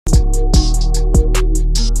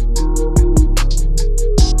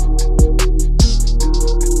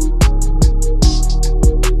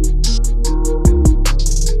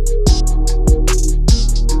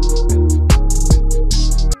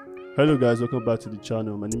Hello guys, welcome back to the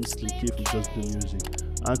channel. My name is SLIMKAY from Just Bleu Music,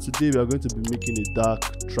 and today we are going to be making a dark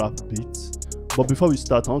trap beat. But before we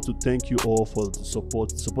start, I want to thank you all for the support.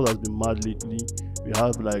 The support has been mad lately. We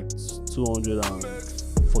have like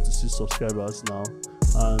 246 subscribers now,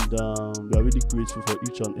 and we are really grateful for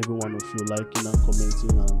each and every one of you liking and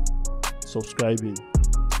commenting and subscribing.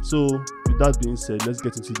 So with that being said, let's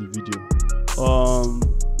get into the video.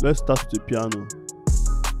 Let's start with the piano.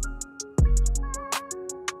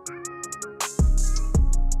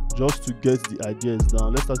 Just to get the ideas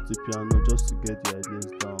down, let's start with the piano just to get the ideas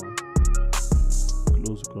down.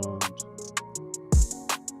 Close ground.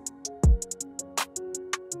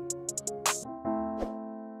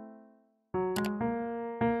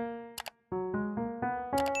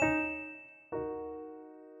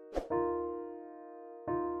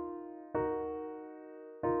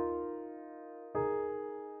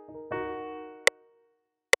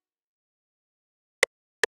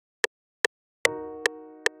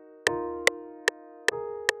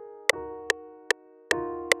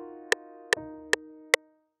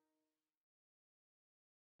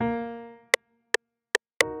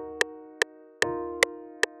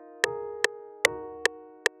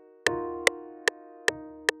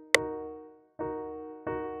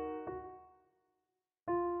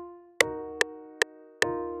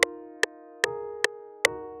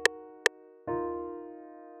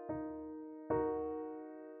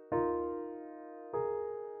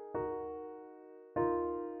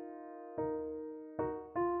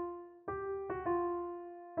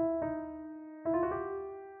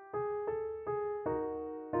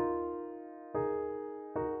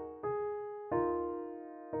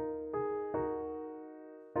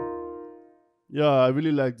 Yeah, I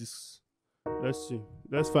really like this. Let's see.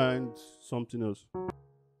 Let's find something else.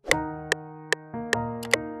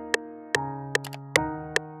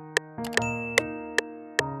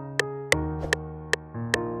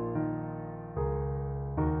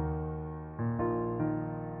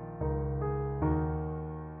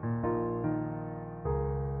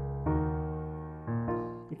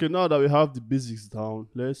 Okay, now that we have the basics down,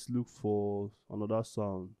 let's look for another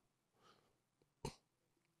sound.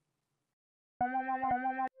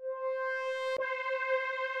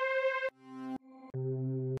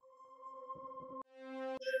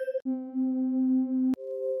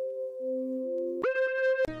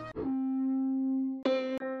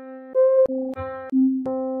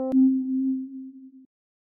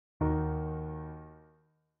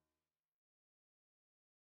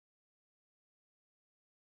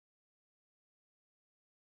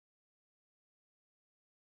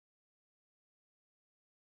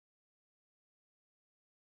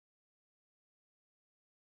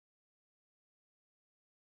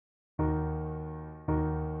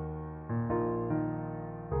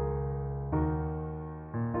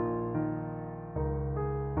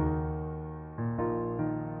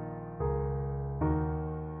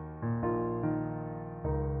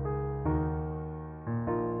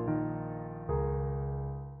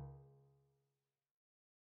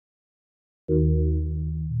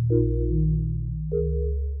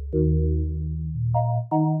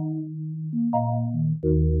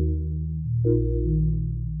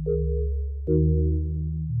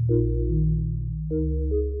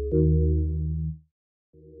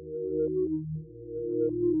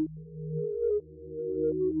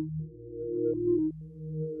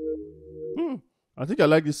 I think I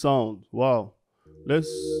like this sound. Wow. Let's.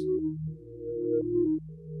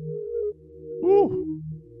 Woo.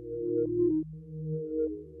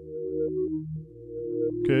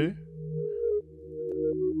 Okay.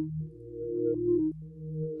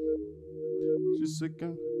 Just a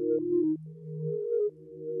second.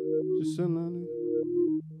 Just a second.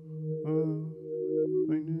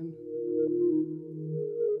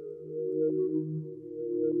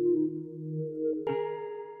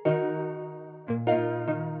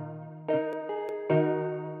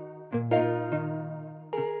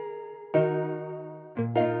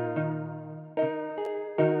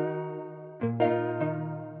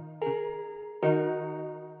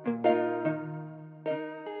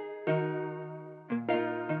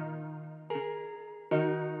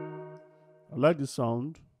 I like the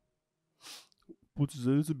sound. Put it a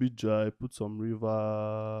little bit dry. Put some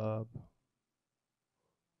reverb.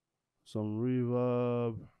 Some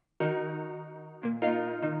reverb.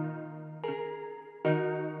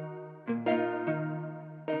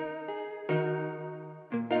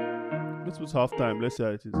 Let's put half time. Let's see how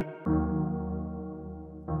it is.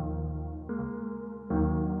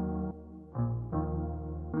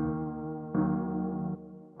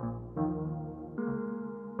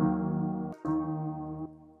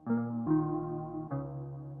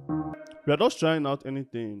 We are just trying out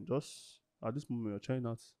anything. Just at this moment, we're trying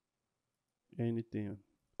out anything.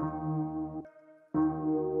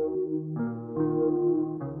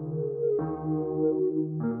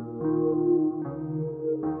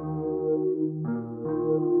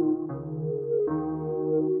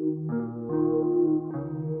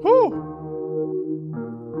 Whoo!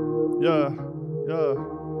 Yeah, yeah,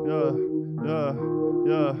 yeah, yeah,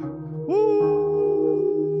 yeah. Woo!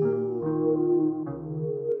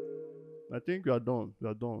 I think we are done. We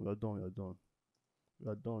are done. We are done. We are done. We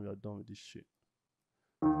are done. We are done with this shit.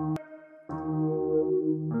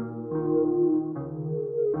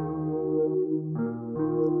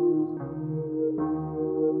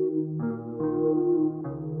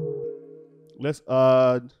 Let's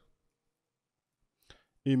add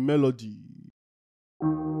a melody.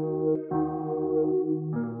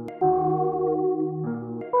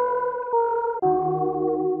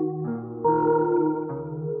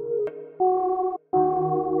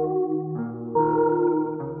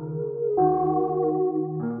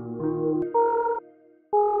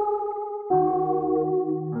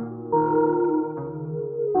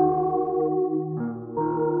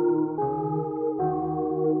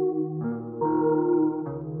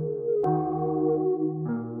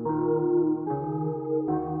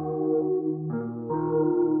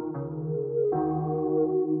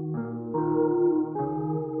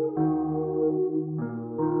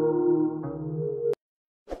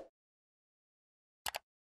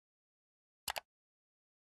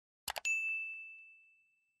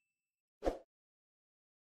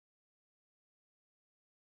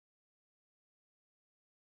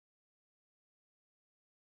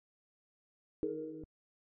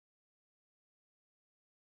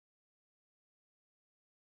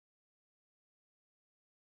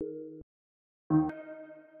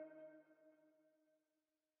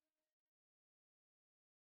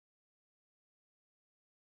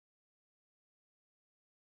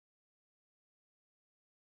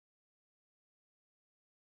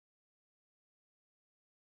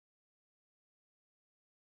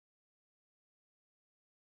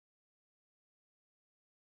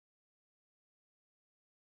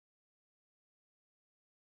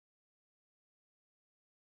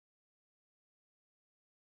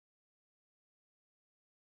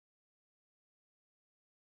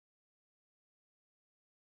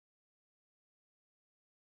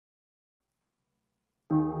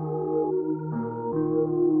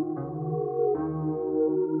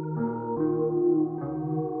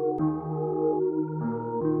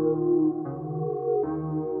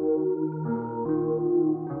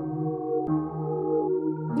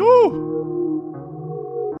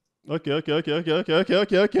 No! Okay, okay, okay, okay, okay, okay,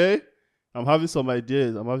 okay, okay. I'm having some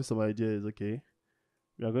ideas. I'm having some ideas, okay.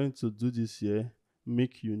 We are going to do this here.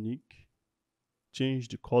 Make unique. Change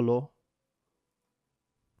the color.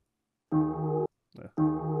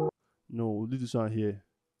 No, we'll do this one here.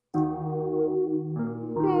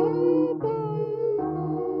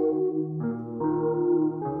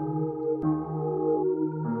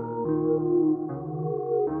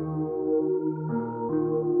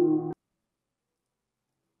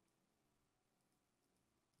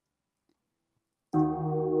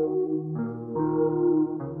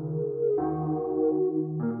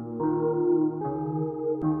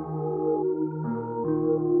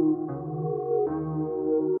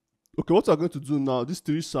 Okay, what we're going to do now, these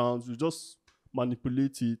three sounds, we just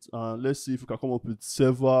manipulate it and let's see if we can come up with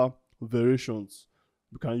several variations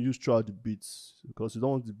we can use throughout the beats, because you don't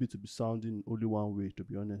want the beat to be sounding only one way, to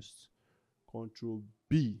be honest. Control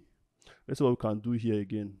B. Let's see what we can do here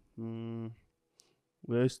again.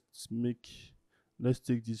 Let's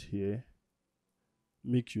take this here,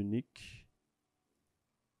 make unique,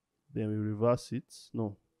 then we reverse it.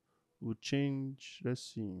 No, we'll change,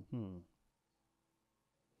 let's see.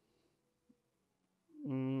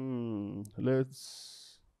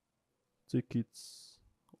 Let's take it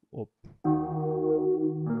up.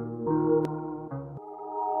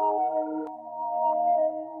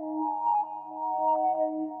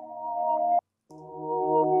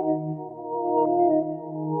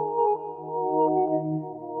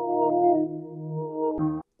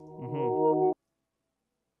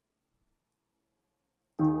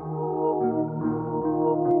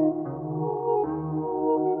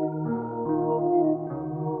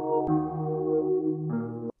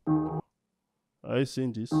 Are you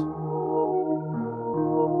seeing this?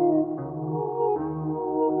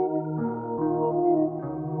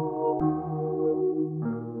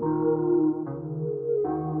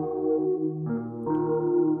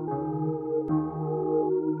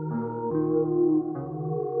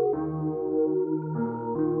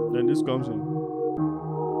 Then this comes in.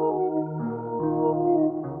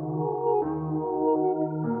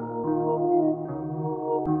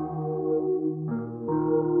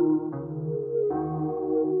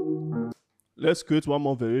 let's create one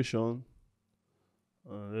more variation.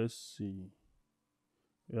 Let's see.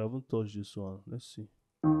 We haven't touched this one. Let's see.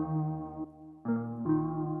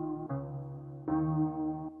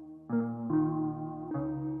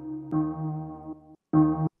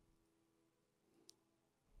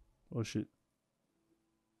 Oh shit.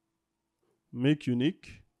 Make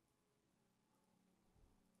unique.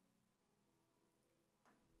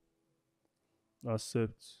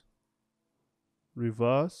 Accept.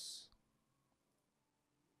 Reverse.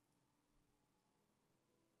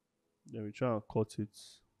 Then we try and cut it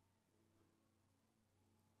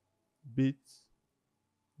bit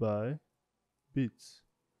by bit.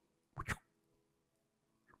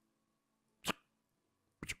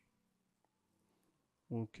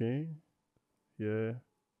 Okay. Yeah.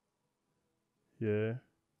 Yeah.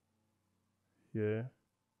 Yeah.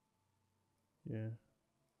 Yeah.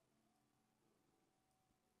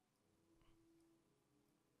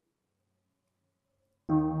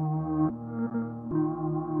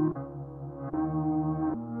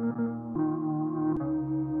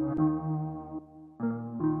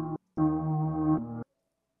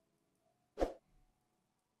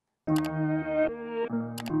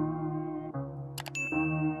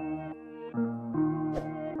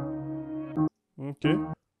 Okay.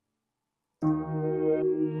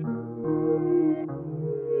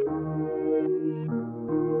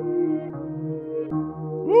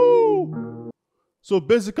 Woo! So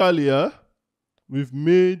basically, we've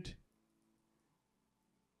made,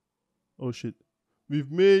 oh shit,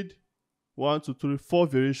 we've made 1, 2, 3, 4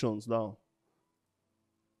 variations now.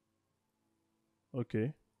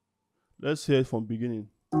 Okay, let's hear it from beginning.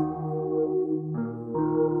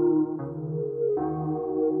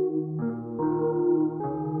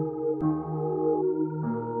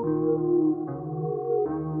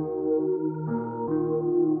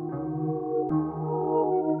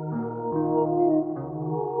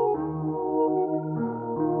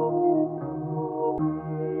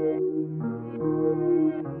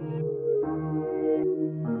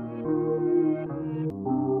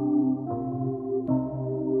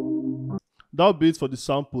 That'll be it for the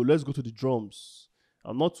sample. Let's go to the drums.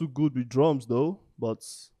 I'm not too good with drums though, but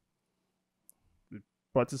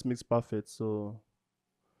practice makes perfect. So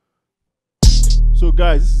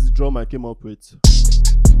guys, this is the drum I came up with.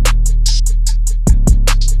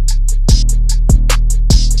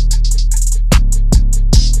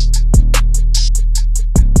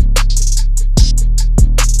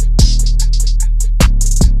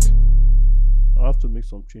 I have to make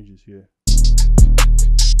some changes here.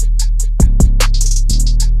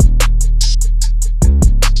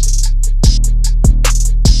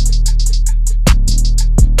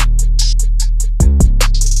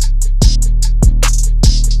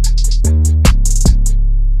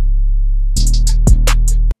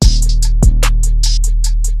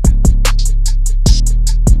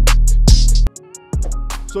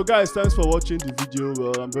 So guys, thanks for watching the video.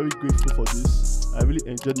 Well, I'm very grateful for this. I really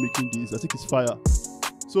enjoyed making this. I think it's fire.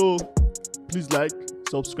 So please like,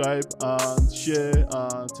 subscribe and share.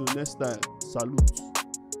 Until next time, salute.